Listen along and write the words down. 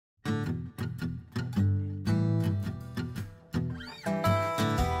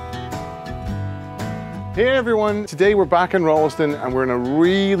Hey everyone, today we're back in Rolleston and we're in a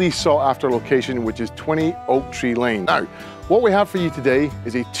really sought after location, which is 20 Oak Tree Lane. Now, what we have for you today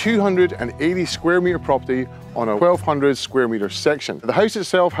is a 280 square metre property on a 1200 square metre section. The house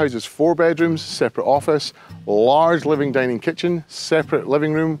itself houses 4 bedrooms, separate office, large living dining kitchen, separate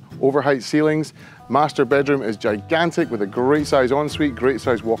living room, overheight ceilings. Master bedroom is gigantic with a great size ensuite, great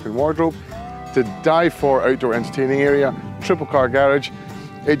size walk-in wardrobe. To die for outdoor entertaining area, triple car garage.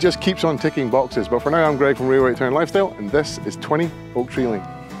 It just keeps on ticking boxes. But for now, I'm Greg from Railway Town Lifestyle, and this is 20 Oak Tree Lane.